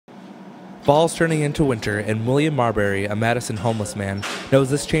Fall's turning into winter, and William Marbury, a Madison homeless man,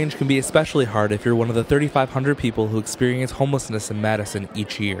 knows this change can be especially hard if you're one of the 3,500 people who experience homelessness in Madison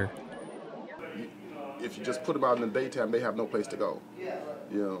each year. If you just put them out in the daytime, they have no place to go.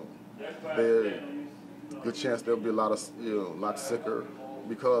 There's a good chance there'll be a lot sicker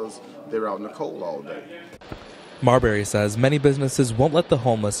because they're out in the cold all day. Marbury says many businesses won't let the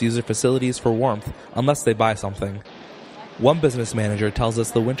homeless use their facilities for warmth unless they buy something. One business manager tells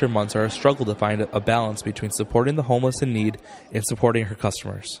us the winter months are a struggle to find a balance between supporting the homeless in need and supporting her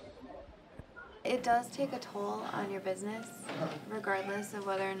customers. It does take a toll on your business, regardless of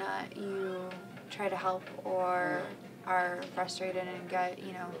whether or not you try to help or are frustrated and get,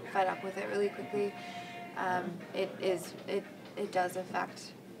 fed up with it really quickly. It does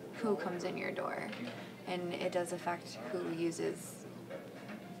affect who comes in your door, and it does affect who uses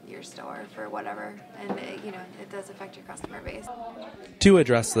your store for whatever, and it does affect your customer base. To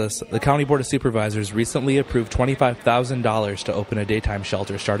address this, the County Board of Supervisors recently approved $25,000 to open a daytime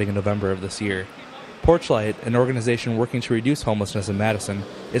shelter starting in November of this year. Porchlight, an organization working to reduce homelessness in Madison,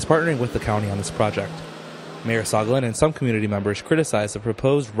 is partnering with the county on this project. Mayor Soglin and some community members criticized the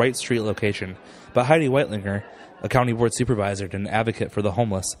proposed Wright Street location, but Heidi Weitlinger, a county board supervisor and an advocate for the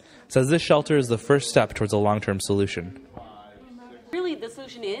homeless, says this shelter is the first step towards a long-term solution. Really, the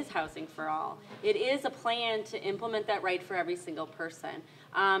solution is housing for all. It is a plan to implement that right for every single person.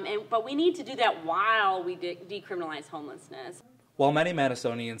 But we need to do that while we decriminalize homelessness. While many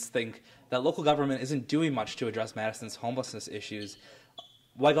Madisonians think that local government isn't doing much to address Madison's homelessness issues,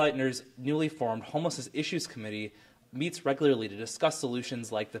 Weigleitner's newly formed Homelessness Issues Committee meets regularly to discuss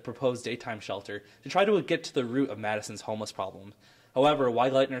solutions like the proposed daytime shelter to try to get to the root of Madison's homeless problem. However,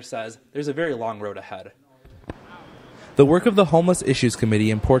 Weigleitner says there's a very long road ahead. The work of the Homeless Issues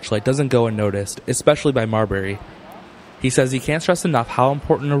Committee in Porchlight doesn't go unnoticed, especially by Marbury. He says he can't stress enough how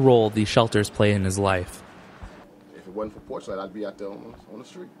important a role these shelters play in his life. If it wasn't for Porchlight, I'd be out there on the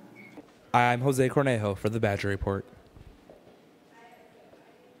street. I'm Jose Cornejo for the Badger Report.